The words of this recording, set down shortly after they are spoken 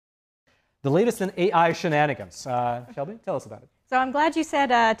the latest in AI shenanigans. Shelby, tell us about it. So I'm glad you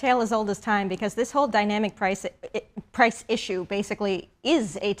said tale as old as time, because this whole dynamic price issue basically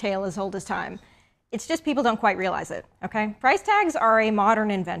is a tale as old as time. It's just people don't quite realize it, okay? Price tags are a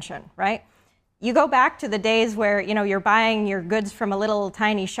modern invention, right? You go back to the days where, you know, you're buying your goods from a little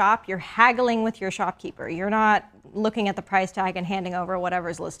tiny shop, you're haggling with your shopkeeper. You're not looking at the price tag and handing over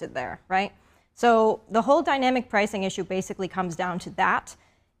whatever's listed there, right? So the whole dynamic pricing issue basically comes down to that.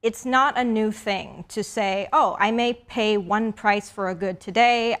 It's not a new thing to say, oh, I may pay one price for a good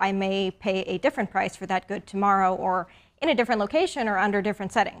today, I may pay a different price for that good tomorrow, or in a different location or under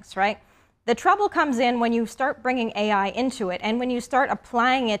different settings, right? The trouble comes in when you start bringing AI into it and when you start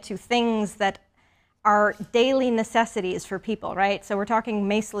applying it to things that are daily necessities for people, right? So we're talking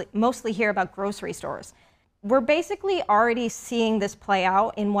mostly here about grocery stores. We're basically already seeing this play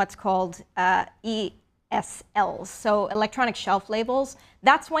out in what's called ESLs, so electronic shelf labels.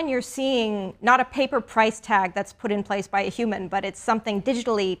 That's when you're seeing not a paper price tag that's put in place by a human, but it's something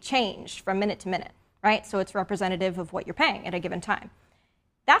digitally changed from minute to minute, right? So it's representative of what you're paying at a given time.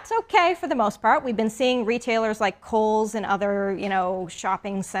 That's okay for the most part. We've been seeing retailers like Kohl's and other, you know,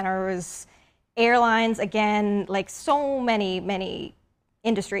 shopping centers, airlines, again, like so many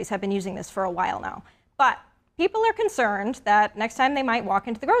industries have been using this for a while now. But people are concerned that next time they might walk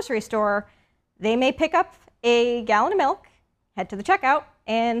into the grocery store, they may pick up a gallon of milk, head to the checkout,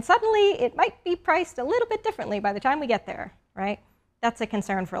 and suddenly it might be priced a little bit differently by the time we get there, right? That's a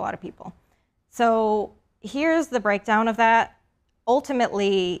concern for a lot of people. So here's the breakdown of that.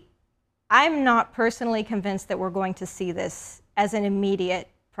 Ultimately, I'm not personally convinced that we're going to see this as an immediate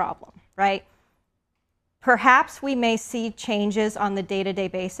problem, right? Perhaps we may see changes on the day-to-day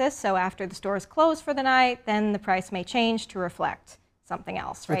basis. So after the stores close for the night, then the price may change to reflect something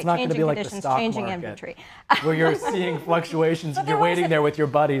else, right? It's not going to be like the stock changing market, inventory. where you're seeing fluctuations and you're waiting there with your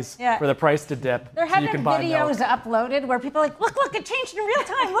buddies for the price to dip. There have been videos uploaded where people are like, look, it changed in real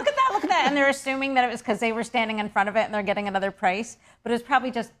time. Look at that. And they're assuming that it was because they were standing in front of it and they're getting another price. But it was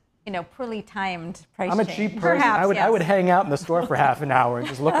probably just, you know, poorly timed price change. I'm a cheap person. Perhaps, I would hang out in the store for half an hour and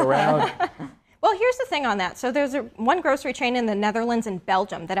just look around. Well, here's the thing on that. So there's one grocery chain in the Netherlands and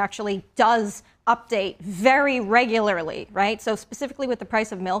Belgium that actually does update very regularly, right? So specifically with the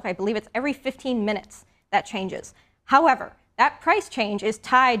price of milk, I believe it's every 15 minutes that changes. However, that price change is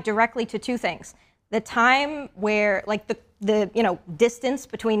tied directly to two things. The time where, like the you know, distance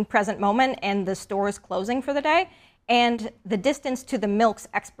between present moment and the store's closing for the day, and the distance to the milk's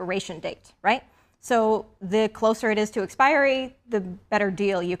expiration date, right? So the closer it is to expiry, the better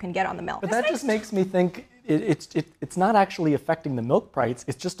deal you can get on the milk. But that just makes me think it's not actually affecting the milk price.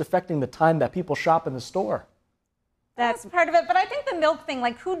 It's just affecting the time that people shop in the store. That's part of it. But I think the milk thing,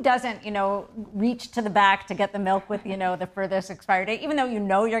 like who doesn't, you know, reach to the back to get the milk with, you know, the furthest expiry date, even though you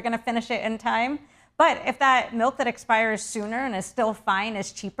know you're going to finish it in time. But if that milk that expires sooner and is still fine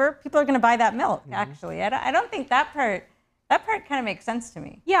is cheaper, people are going to buy that milk, actually. I don't think that part kind of makes sense to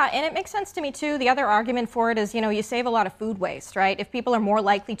me. Yeah, and it makes sense to me too. The other argument for it is, you know, you save a lot of food waste, right? If people are more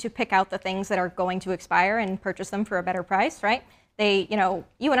likely to pick out the things that are going to expire and purchase them for a better price, right? They, you know,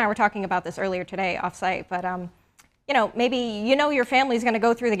 you and I were talking about this earlier today off-site, but, you know, maybe you know your family's going to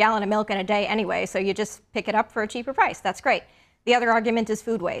go through the gallon of milk in a day anyway, so you just pick it up for a cheaper price. That's great. The other argument is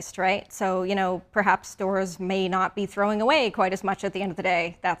food waste, right? So, you know, perhaps stores may not be throwing away quite as much at the end of the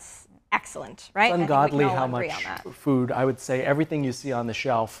day. That's excellent, right? It's ungodly how much food, I would say everything you see on the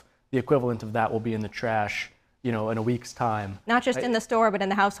shelf, the equivalent of that will be in the trash, you know, in a week's time. Not just in the store, but in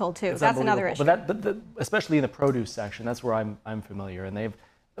the household too. That's another issue. But especially in the produce section, that's where I'm familiar. And they've,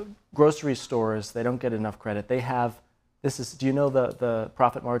 grocery stores, they don't get enough credit. They have, do you know the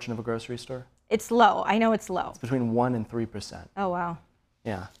profit margin of a grocery store? It's low. I know it's low. It's between 1% and 3%. Oh, wow.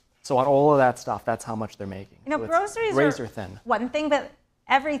 Yeah. So on all of that stuff, that's how much they're making. You know, so groceries razor thin. One thing, but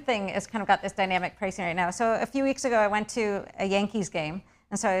everything has kind of got this dynamic pricing right now. So a few weeks ago, I went to a Yankees game,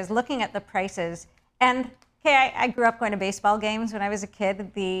 and so I was looking at the prices. And okay, I grew up going to baseball games when I was a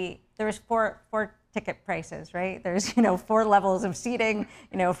kid. There was four ticket prices, right? There's, you know, 4 levels of seating,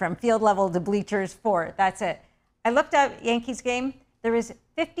 you know, from field level to bleachers, 4. That's it. I looked at Yankees game. There was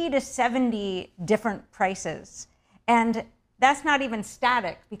 50 to 70 different prices, and that's not even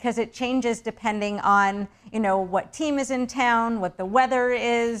static because it changes depending on, you know, what team is in town, what the weather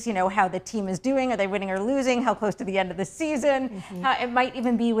is, you know, how the team is doing, are they winning or losing, how close to the end of the season, how it might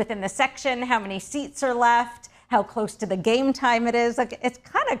even be within the section, how many seats are left, how close to the game time it is. Like, it's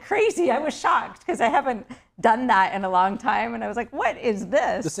kind of crazy. I was shocked because I haven't done that in a long time, and I was like, what is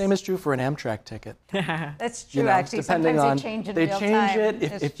this? The same is true for an Amtrak ticket. That's true, you know, actually. Depending sometimes on, they change it.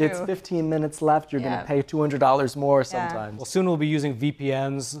 If it's 15 minutes left, you're going to pay $200 more sometimes. Well, soon we'll be using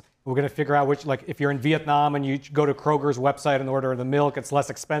VPNs We're going to figure out which, like, if you're in Vietnam and you go to Kroger's website and order the milk, it's less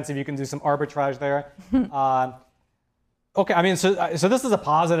expensive. You can do some arbitrage there. Okay, I mean, so this is a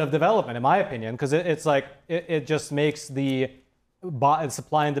positive development, in my opinion, because it's like, it just makes the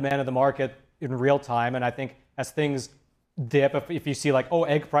supply and demand of the market in real time. And I think as things dip, if you see like, oh,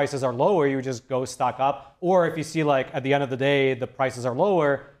 egg prices are lower, you just go stock up. Or if you see like at the end of the day, the prices are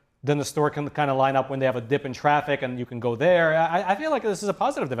lower, then the store can kind of line up when they have a dip in traffic and you can go there. I feel like this is a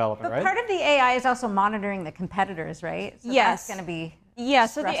positive development, But right? part of the AI is also monitoring the competitors, right? So Yes. That's going to be Yeah,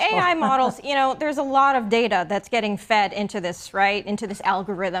 so the stressful. AI models, there's a lot of data that's getting fed into this, right? Into this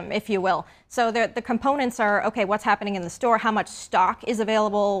algorithm, if you will. So the components are, okay, what's happening in the store, how much stock is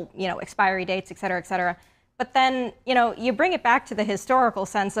available, expiry dates, et cetera, et cetera. But then, you bring it back to the historical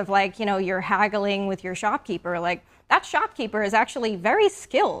sense of like, you're haggling with your shopkeeper. Like, that shopkeeper is actually very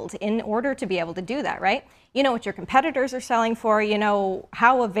skilled in order to be able to do that, right? You know what your competitors are selling for, you know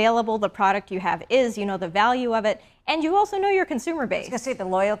how available the product you have is, you know the value of it, and you also know your consumer I was base. going to say the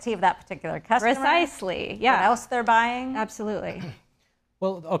loyalty of that particular customer. Precisely, What yeah. else they're buying. Absolutely.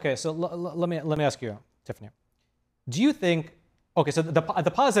 Well, okay, so let me ask you, Tiffany. Do you think, okay, so the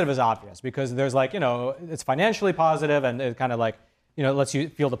positive is obvious because there's like, it's financially positive and it kind of like, lets you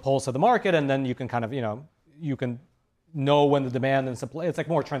feel the pulse of the market, and then you can kind of, you can know when the demand and supply, it's like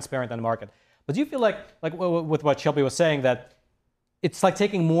more transparent than the market. But do you feel like with what Shelby was saying, that it's like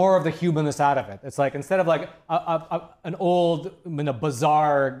taking more of the humanness out of it? It's like instead of like an old,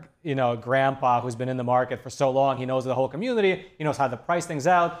 bizarre, grandpa who's been in the market for so long, he knows the whole community, he knows how to price things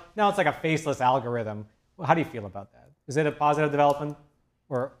out. Now it's like a faceless algorithm. How do you feel about that? Is it a positive development,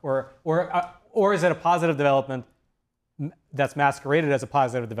 or is it a positive development that's masqueraded as a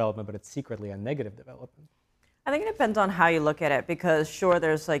positive development, but it's secretly a negative development? I think it depends on how you look at it, because sure,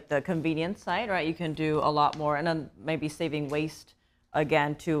 there's like the convenience side, right? You can do a lot more, and then maybe saving waste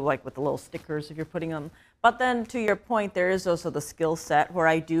again too, like with the little stickers if you're putting them. But then to your point, there is also the skill set where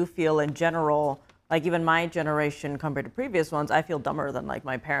I do feel in general, like even my generation compared to previous ones, I feel dumber than like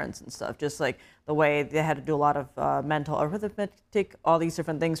my parents and stuff. Just like the way they had to do a lot of mental arithmetic, all these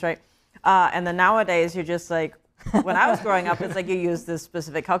different things, right? And then nowadays you're just like, when I was growing up, it's like you use this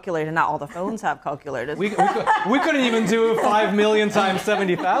specific calculator. Now all the phones have calculators. We couldn't even do 5 million times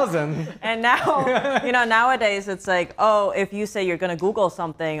 70,000. And now, nowadays it's like, oh, if you say you're going to Google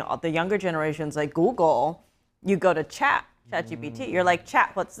something, the younger generations like Google, you go to ChatGPT. You're like,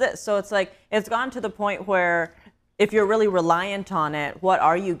 chat, what's this? So it's like, it's gone to the point where if you're really reliant on it, what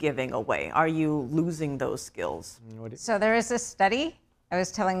are you giving away? Are you losing those skills? So there is this study I was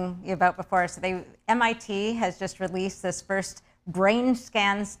telling you about before. So MIT has just released this first brain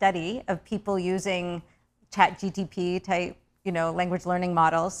scan study of people using ChatGPT type, language learning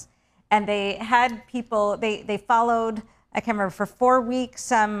models. And they had people, they followed, I can't remember, for 4 weeks,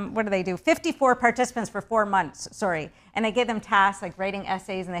 54 participants for 4 months, And they gave them tasks like writing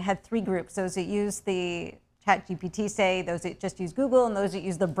essays, and they had 3 groups. Those that use the ChatGPT, those that just use Google, and those that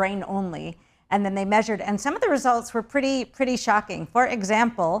use the brain only. And then they measured, and some of the results were pretty shocking. For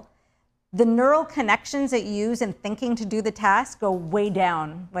example, the neural connections that you use in thinking to do the task go way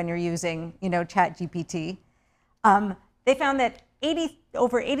down when you're using, ChatGPT. They found that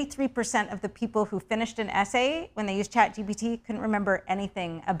over 83% of the people who finished an essay when they used ChatGPT couldn't remember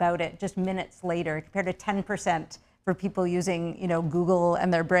anything about it just minutes later, compared to 10% for people using, Google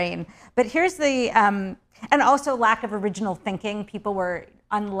and their brain. But here's the, and also lack of original thinking. People were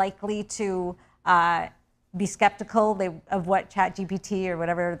unlikely to be skeptical of what ChatGPT or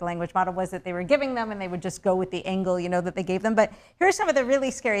whatever the language model was that they were giving them, and they would just go with the angle, that they gave them. But here's some of the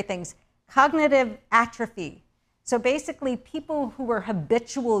really scary things. Cognitive atrophy. So basically, people who were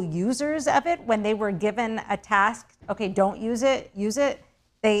habitual users of it, when they were given a task, okay, don't use it,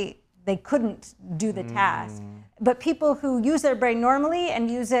 they couldn't do the task. But people who use their brain normally and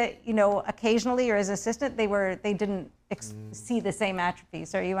use it, occasionally or as an assistant, they didn't see the same atrophy.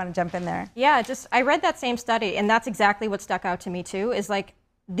 So you want to jump in there? Yeah, I read that same study, and that's exactly what stuck out to me too, is like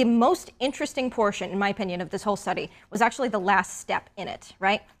the most interesting portion, in my opinion, of this whole study was actually the last step in it,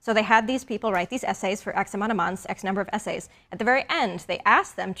 right? So they had these people write these essays for X amount of months, X number of essays. At the very end, they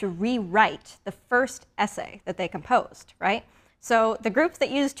asked them to rewrite the first essay that they composed, right? So the groups that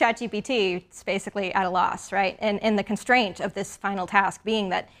use ChatGPT, it's basically at a loss, right? And the constraint of this final task being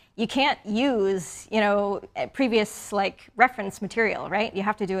that you can't use, previous reference material, right? You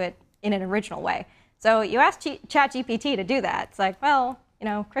have to do it in an original way. So you ask ChatGPT to do that. It's like, well,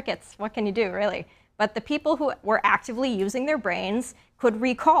 crickets, what can you do, really? But the people who were actively using their brains could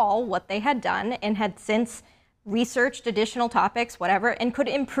recall what they had done and had since researched additional topics, whatever, and could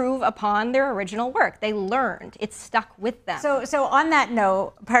improve upon their original work. They learned. It stuck with them. So on that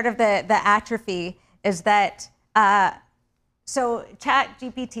note, part of the atrophy is that so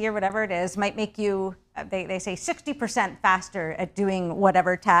ChatGPT or whatever it is might make you, they say 60% faster at doing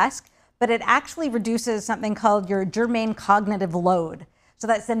whatever task, but it actually reduces something called your germane cognitive load. So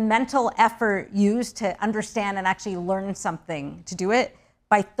that's the mental effort used to understand and actually learn something, to do it,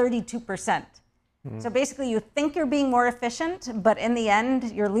 by 32%. So basically you think you're being more efficient, but in the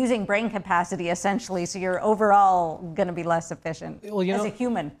end, you're losing brain capacity essentially, so you're overall gonna be less efficient as a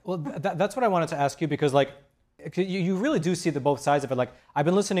human. Well, that's what I wanted to ask you, because like, you really do see the both sides of it. Like, I've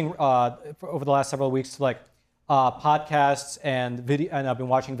been listening over the last several weeks to like podcasts and video, and I've been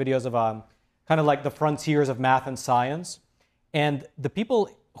watching videos of kind of like the frontiers of math and science. And the people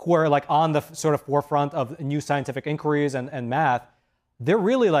who are like on the sort of forefront of new scientific inquiries and math, they're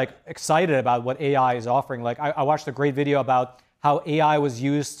really like excited about what AI is offering. Like I watched a great video about how AI was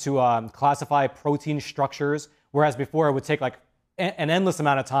used to classify protein structures, whereas before it would take like an endless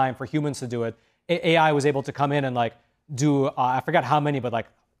amount of time for humans to do it. AI was able to come in and like do, I forgot how many, but like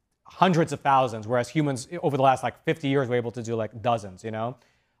hundreds of thousands, whereas humans over the last like 50 years were able to do like dozens, you know?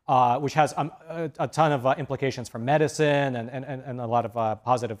 Which has a ton of implications for medicine and a lot of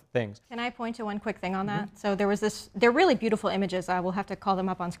positive things. Can I point to one quick thing on that? So there was this, they're really beautiful images. I will have to call them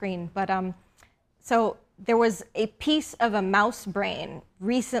up on screen. But so there was a piece of a mouse brain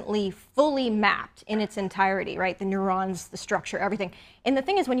recently fully mapped in its entirety, right? The neurons, the structure, everything. And the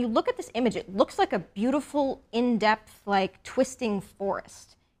thing is, when you look at this image, it looks like a beautiful, in-depth, like twisting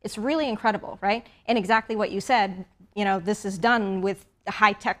forest. It's really incredible, right? And exactly what you said, you know, this is done with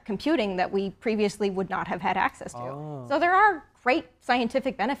high-tech computing that we previously would not have had access to. Oh. So there are great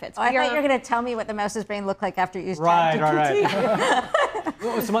scientific benefits. Oh, I thought you were going to tell me what the mouse's brain looked like after you used Right.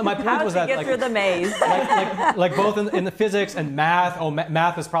 ChatGPT. So my point was that get like, through the maze. like both in the physics and math,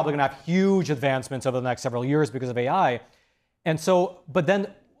 math is probably going to have huge advancements over the next several years because of AI. And so, but then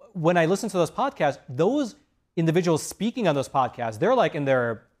when I listen to those podcasts, those individuals speaking on those podcasts, they're like in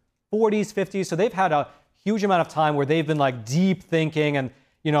their 40s, 50s, so they've had a huge amount of time where they've been like deep thinking, and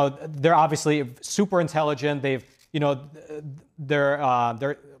you know they're obviously super intelligent. They've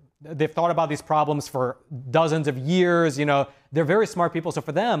they've thought about these problems for dozens of years. You know, they're very smart people. So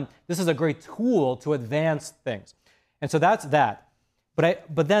for them, this is a great tool to advance things. And so that's that.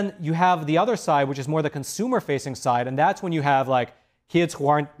 But then you have the other side, which is more the consumer-facing side, and that's when you have like kids who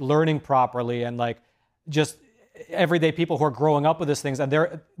aren't learning properly and like just everyday people who are growing up with these things, and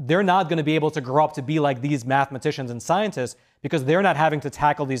they're not going to be able to grow up to be like these mathematicians and scientists because they're not having to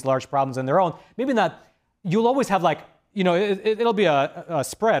tackle these large problems on their own. Maybe not. You'll always have like, you know, it'll be a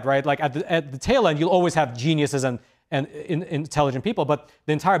spread, right? Like at the tail end, you'll always have geniuses and intelligent people, but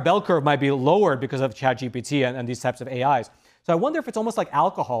the entire bell curve might be lowered because of ChatGPT and these types of AIs. So I wonder if it's almost like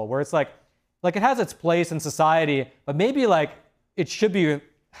alcohol, where it's like it has its place in society, but maybe like it should be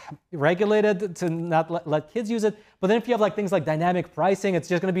regulated to not let kids use it. But then if you have like things like dynamic pricing, it's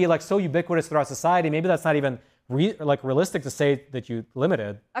just going to be like so ubiquitous throughout society. Maybe that's not even realistic to say that you limit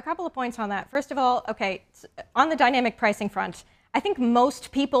it. A couple of points on that. First of all, okay, on the dynamic pricing front, I think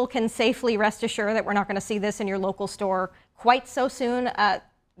most people can safely rest assured that we're not going to see this in your local store quite so soon.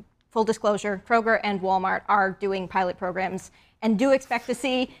 Full disclosure, Kroger and Walmart are doing pilot programs and do expect to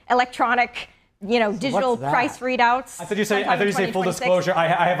see electronic, you know, digital price readouts. I thought you say full disclosure. I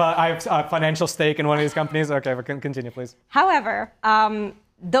have a financial stake in one of these companies. Okay, but continue, please. However,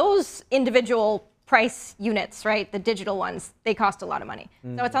 those individual price units, right, the digital ones, they cost a lot of money.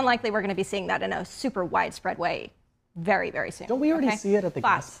 So it's unlikely we're going to be seeing that in a super widespread way very, very soon. Don't we already see it at the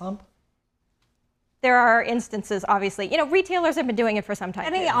gas pump? There are instances, obviously. You know, retailers have been doing it for some time.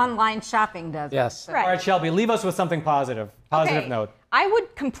 Any online shopping does. Yes. Right. All right, Shelby, leave us with something positive. Positive note. I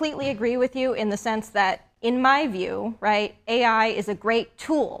would completely agree with you in the sense that, in my view, right, AI is a great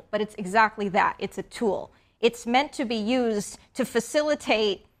tool, but it's exactly that. It's a tool. It's meant to be used to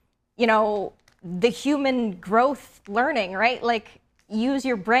facilitate, you know, the human growth learning, right? Like, use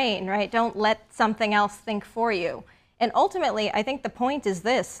your brain, right? Don't let something else think for you. And ultimately, I think the point is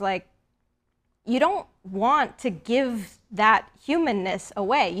this, like, you don't want to give that humanness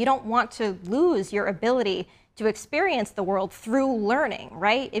away. You don't want to lose your ability to experience the world through learning,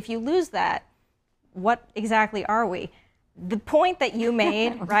 right? If you lose that, what exactly are we? The point that you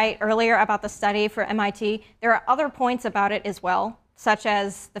made, right, earlier about the study for MIT, there are other points about it as well, such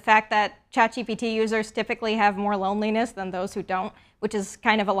as the fact that ChatGPT users typically have more loneliness than those who don't, which is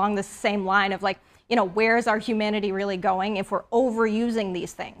kind of along the same line of like, you know, where's our humanity really going if we're overusing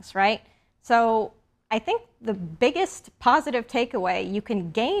these things, right? So I think the biggest positive takeaway you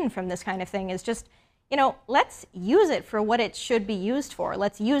can gain from this kind of thing is just, you know, let's use it for what it should be used for.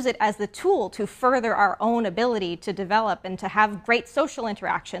 Let's use it as the tool to further our own ability to develop and to have great social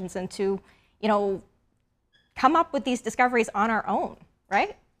interactions and to, you know, come up with these discoveries on our own,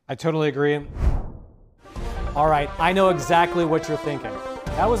 right? I totally agree. All right, I know exactly what you're thinking.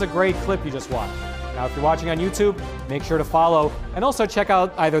 That was a great clip you just watched. Now, if you're watching on YouTube, make sure to follow and also check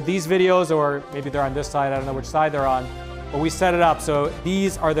out either these videos or maybe they're on this side. I don't know which side they're on, but we set it up so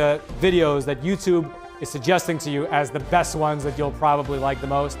these are the videos that YouTube is suggesting to you as the best ones that you'll probably like the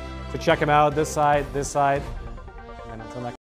most. So check them out, this side,